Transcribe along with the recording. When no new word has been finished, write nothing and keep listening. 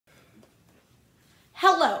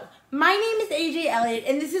Hello, my name is AJ Elliott,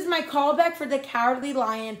 and this is my callback for The Cowardly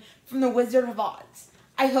Lion from The Wizard of Oz.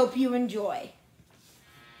 I hope you enjoy.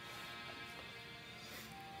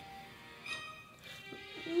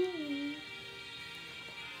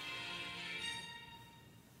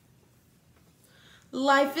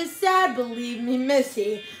 Life is sad, believe me,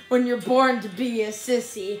 missy, when you're born to be a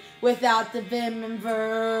sissy without the vim and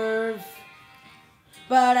verve.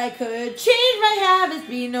 But I could change my habits,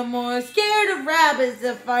 be no more scared of rabbits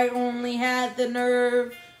if I only had the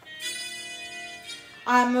nerve.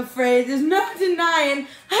 I'm afraid there's no denying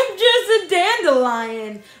I'm just a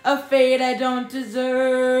dandelion, a fate I don't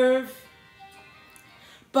deserve.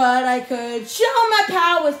 But I could show my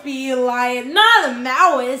powers, be a lion, not a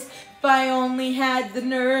Maoist, if I only had the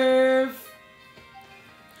nerve.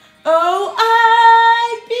 Oh,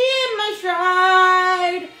 I'd be in my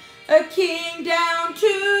stride, a king down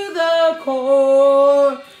to the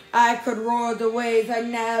core. I could roar the ways I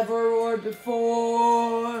never roared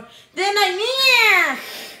before. Then I'd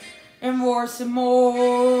and roar some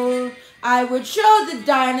more. I would show the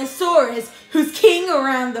dinosaurs who's king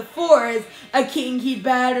around the forest, a king he'd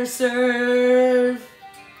better serve.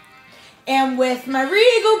 And with my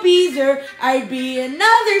regal beezer, I'd be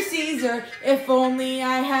another Caesar if only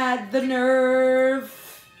I had the nerve.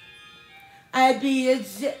 I'd be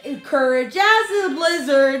as courage as a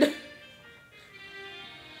blizzard.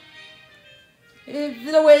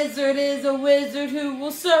 If the wizard is a wizard who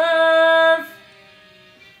will serve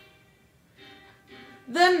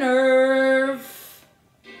the nerve.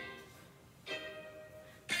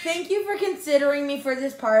 Thank you for considering me for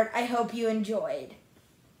this part. I hope you enjoyed.